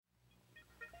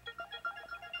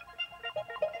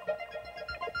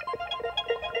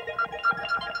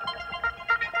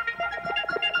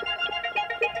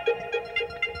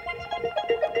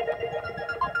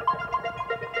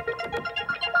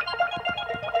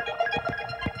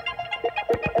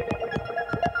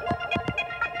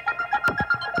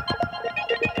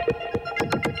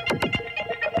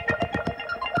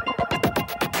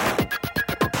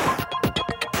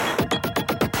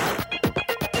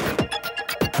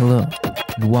Hello,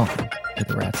 and welcome to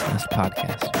the Rat's Nest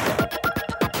Podcast.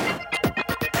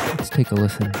 Let's take a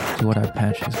listen to what our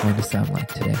patch is going to sound like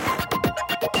today.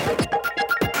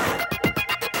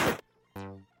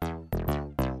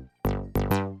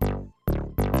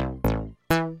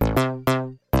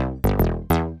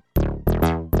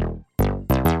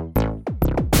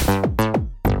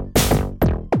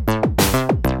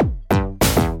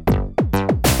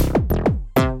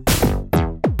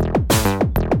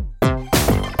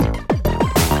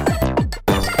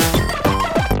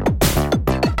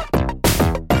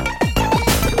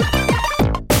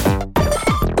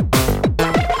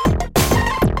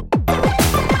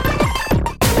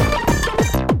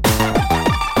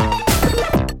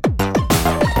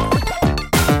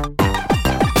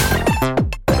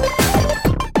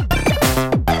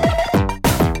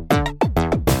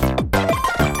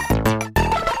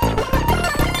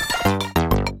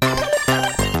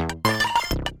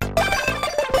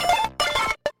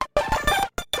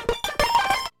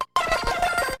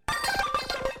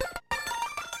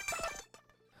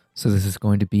 So this is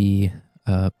going to be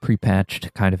a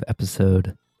pre-patched kind of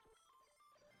episode.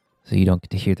 So you don't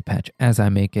get to hear the patch as I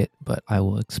make it, but I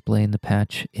will explain the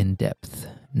patch in depth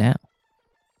now.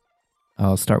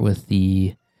 I'll start with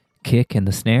the kick and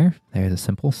the snare. They're the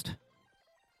simplest.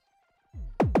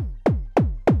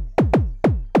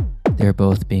 They're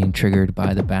both being triggered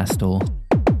by the Bastel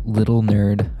Little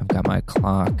Nerd. I've got my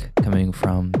clock coming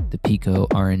from the Pico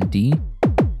R&D.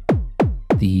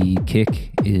 The kick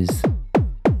is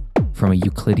from a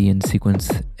Euclidean sequence,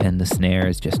 and the snare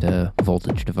is just a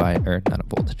voltage divider, not a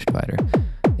voltage divider,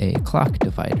 a clock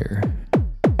divider.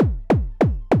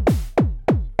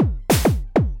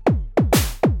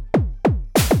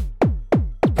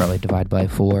 It's probably divide by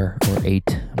 4 or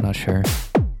 8, I'm not sure.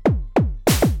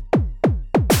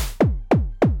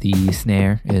 The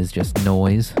snare is just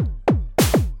noise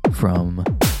from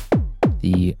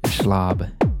the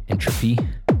Schlab entropy.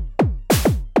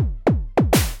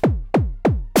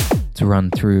 To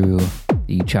run through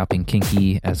the chopping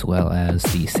kinky as well as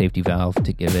the safety valve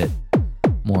to give it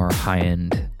more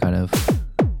high-end kind of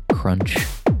crunch.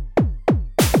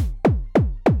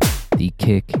 The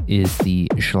kick is the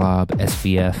Schlab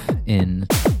SVF in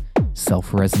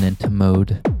self-resonant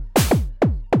mode.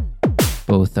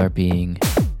 Both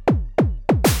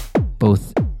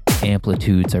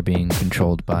amplitudes are being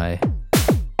controlled by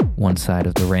one side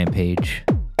of the Rampage.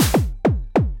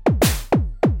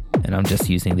 And I'm just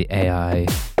using the AI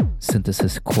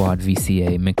Synthesis Quad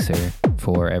VCA mixer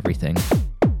for everything.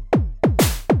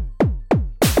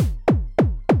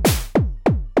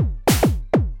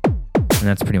 And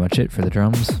that's pretty much it for the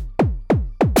drums.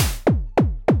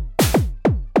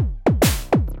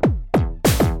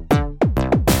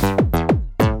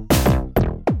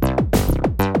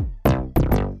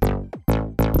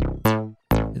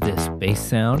 This bass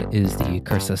sound is the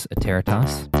Cursus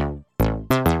Ateritas.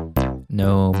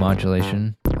 No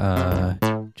modulation,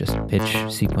 just pitch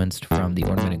sequenced from the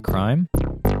Ornament and Crime.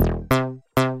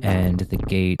 And the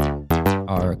gate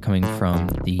are coming from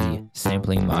the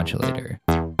sampling modulator.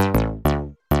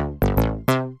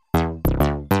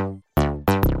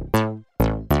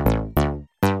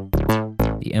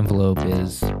 The envelope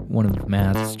is one of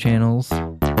Math's channels,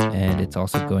 and it's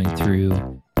also going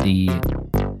through the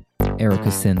Erica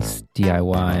Synths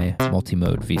DIY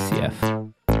multimode VCF.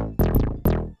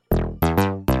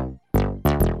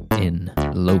 In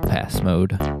low pass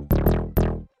mode.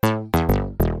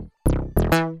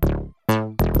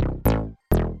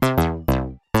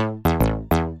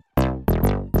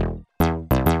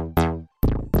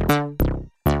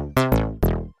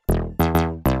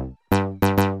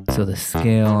 So the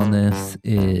scale on this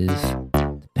is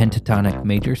the pentatonic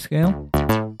major scale,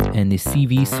 and the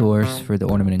CV source for the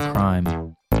Ornament and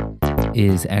Crime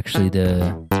is actually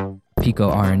the Pico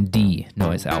R&D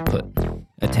noise output,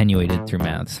 attenuated through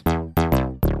Maths.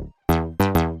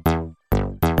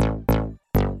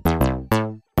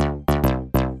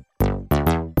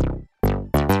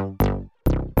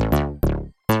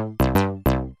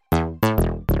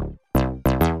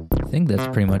 I think that's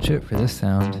pretty much it for this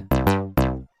sound.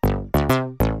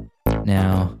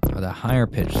 Now, for the higher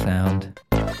pitch sound,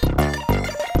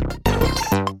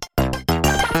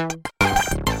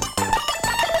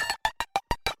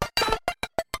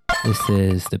 this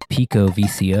is the Pico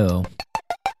VCO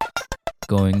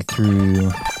going through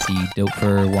the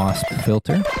Doepfer Wasp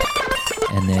filter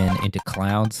and then into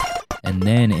Clouds and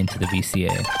then into the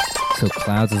VCA. So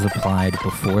Clouds is applied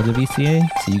before the VCA,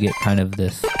 so you get kind of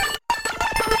this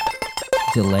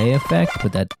delay effect,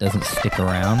 but that doesn't stick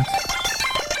around.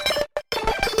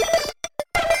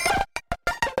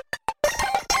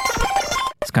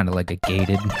 kind of like a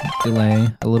gated delay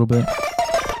a little bit.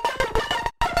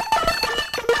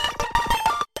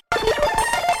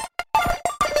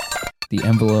 The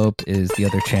envelope is the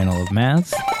other channel of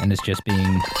maths, and it's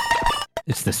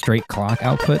the straight clock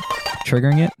output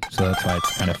triggering it, so that's why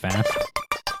it's kind of fast.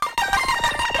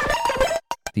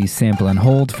 The sample and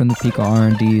hold from the Pico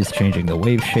R&D is changing the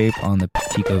wave shape on the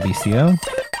Pico VCO,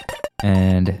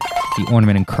 and the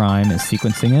ornament and crime is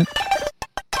sequencing it.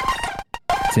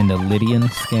 It's in the Lydian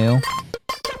scale.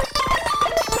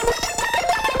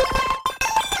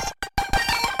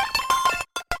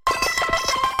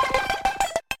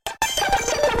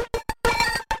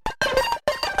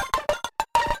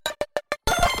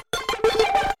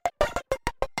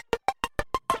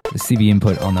 The CV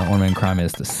input on the ornament and crime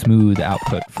is the smooth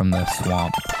output from the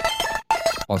swamp,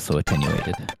 also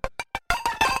attenuated.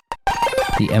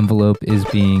 The envelope is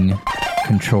being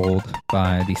controlled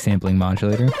by the sampling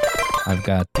modulator. I've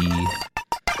got the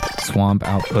swamp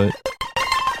output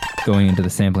going into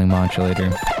the sampling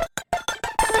modulator,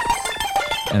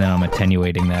 and then I'm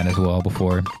attenuating that as well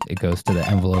before it goes to the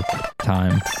envelope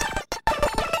time.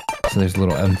 So there's a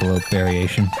little envelope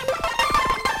variation.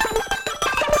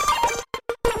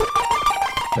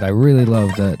 But I really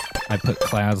love that I put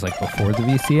clouds like before the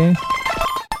VCA.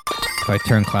 If I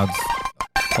turn clouds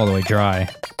all the way dry,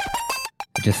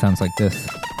 it just sounds like this.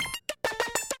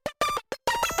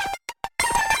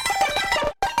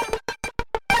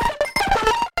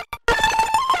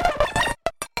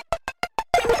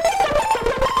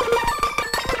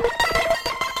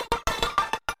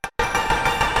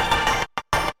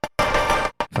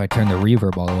 If I turn the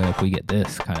reverb all the way up, we get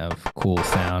this kind of cool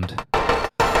sound.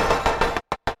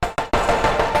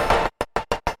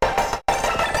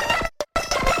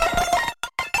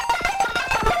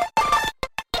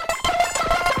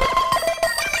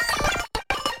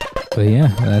 But yeah,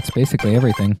 that's basically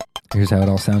everything. Here's how it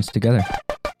all sounds together.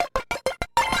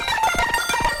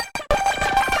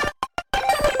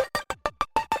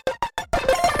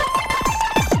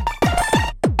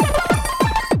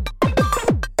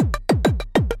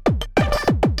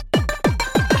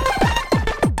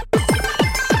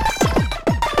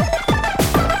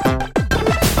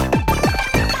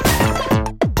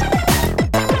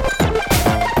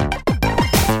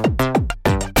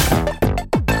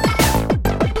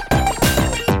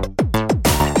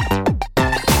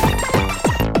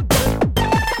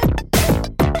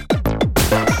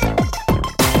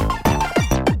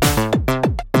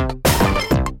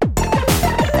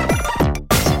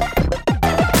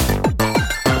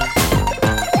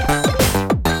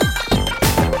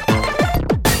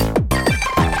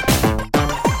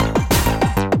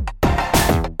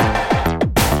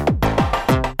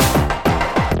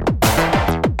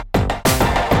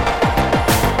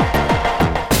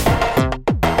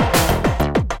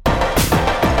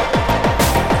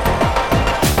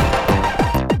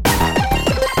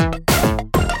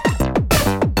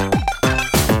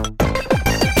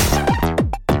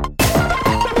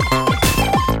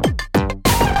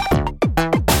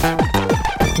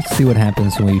 See what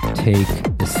happens when we take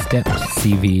the stepped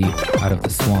CV out of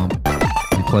the swamp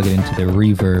and plug it into the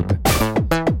reverb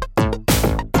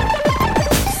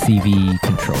CV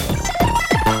controller.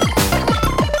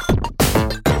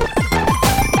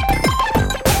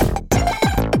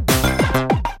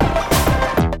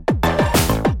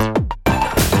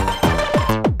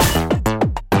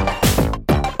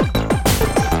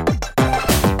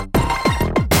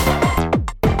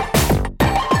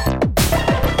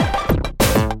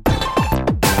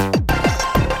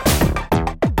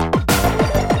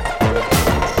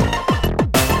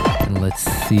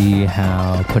 See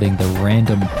how putting the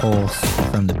random pulse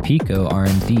from the Pico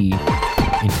R&D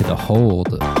into the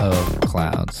hold of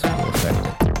clouds will affect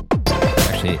it.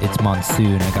 Actually, it's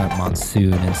monsoon. I got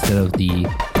monsoon instead of the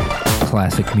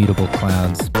classic mutable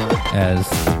clouds, as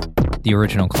the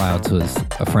original clouds was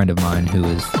a friend of mine who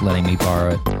was letting me borrow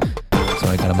it. So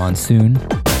I got a monsoon,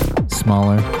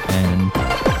 smaller and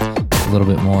a little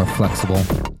bit more flexible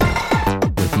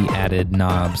with the added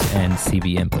knobs and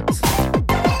CV inputs.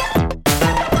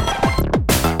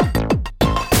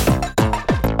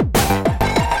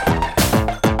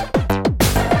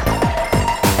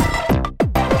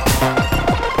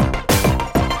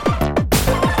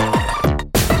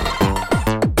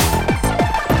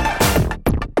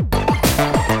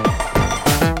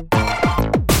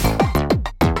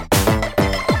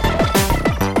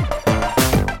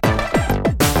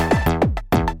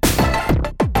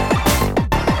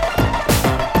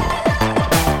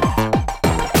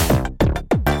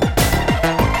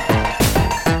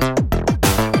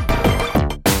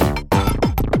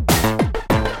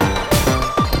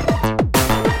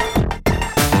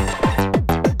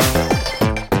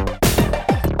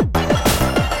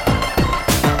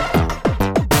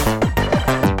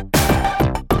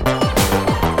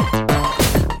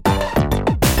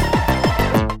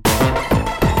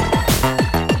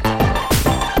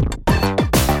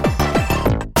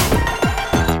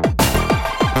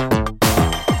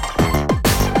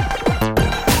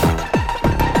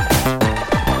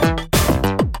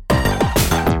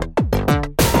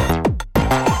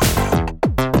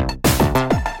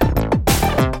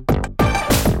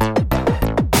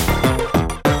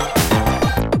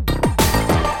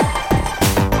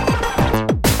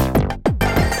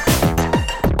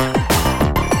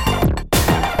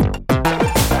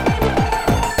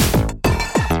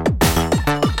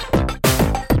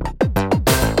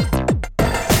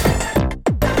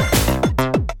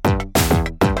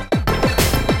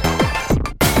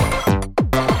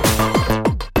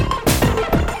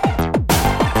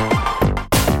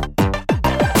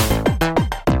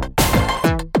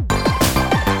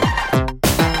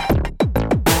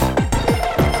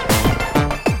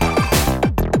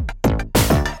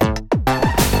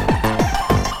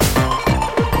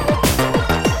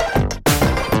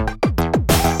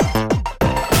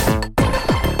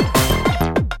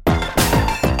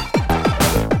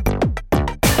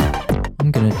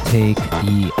 take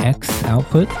the X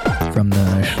output from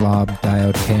the Schwab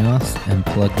diode chaos and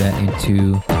plug that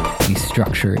into the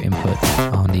structure input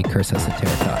on the Cursus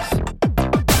Eteritas.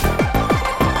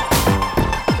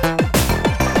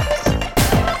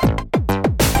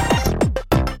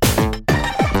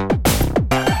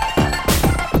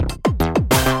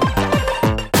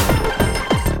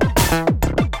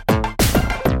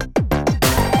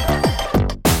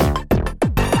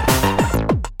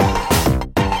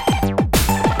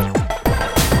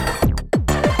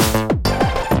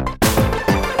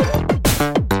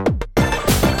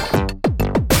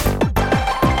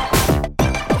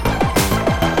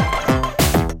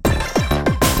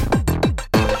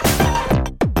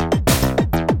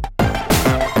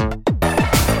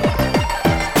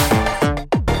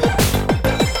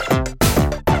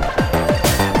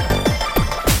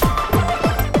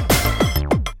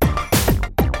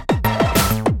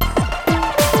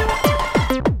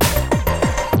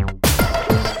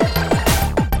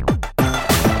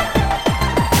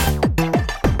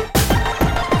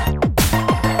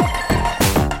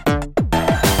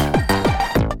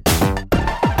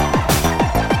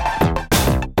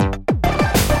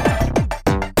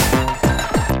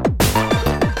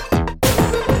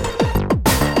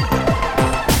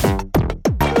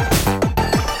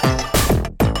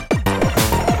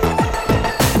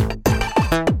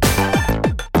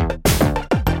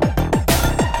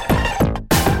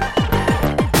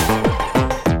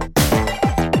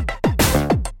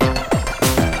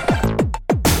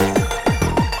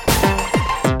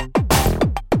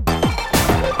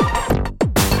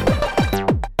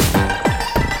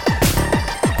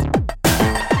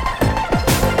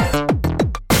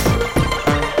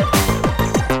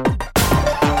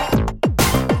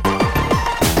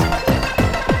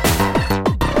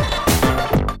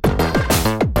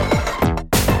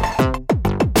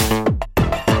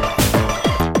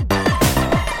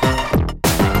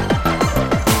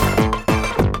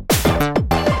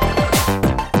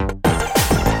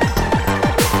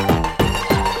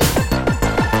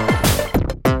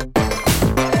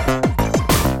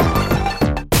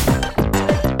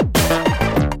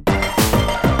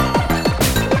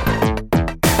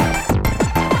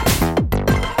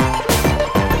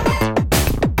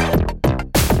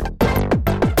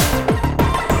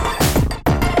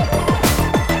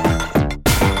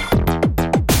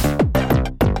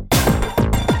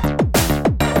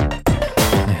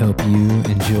 Hope you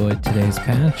enjoyed today's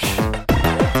patch.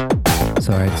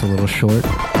 Sorry it's a little short.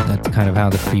 That's kind of how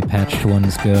the pre-patched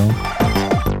ones go.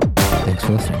 Thanks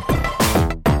for listening.